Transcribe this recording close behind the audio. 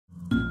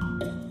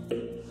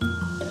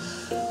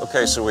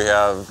Okay, so we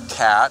have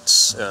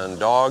cats and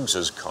dogs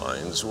as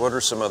kinds. What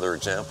are some other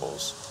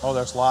examples? Oh,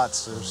 there's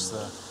lots. There's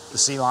the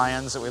sea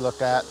lions that we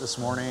looked at this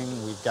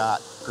morning. We've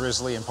got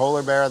grizzly and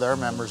polar bear. They're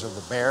members of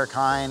the bear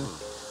kind.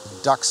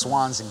 Duck,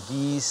 swans, and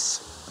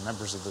geese are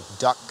members of the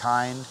duck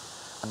kind.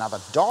 And now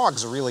the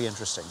dogs are really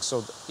interesting.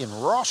 So in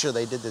Russia,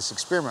 they did this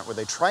experiment where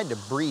they tried to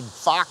breed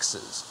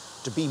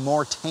foxes to be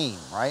more tame,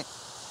 right?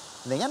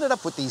 And they ended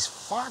up with these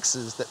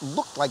foxes that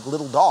looked like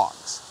little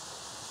dogs.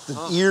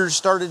 The ears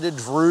started to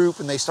droop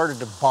and they started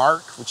to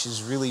bark, which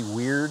is really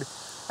weird.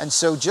 And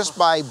so just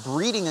by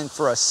breeding them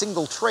for a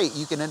single trait,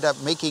 you can end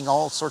up making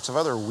all sorts of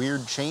other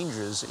weird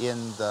changes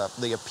in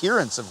the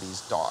appearance of these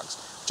dogs,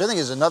 which I think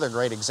is another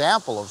great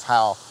example of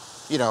how,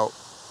 you know,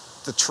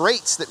 the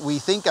traits that we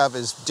think of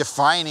as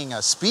defining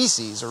a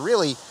species are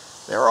really,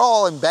 they're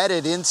all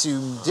embedded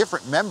into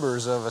different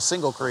members of a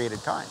single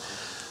created kind.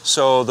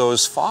 So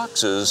those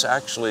foxes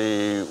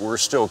actually were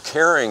still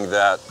carrying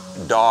that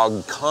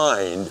dog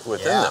kind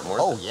within them, weren't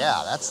they? Oh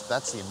yeah,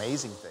 that's the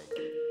amazing thing.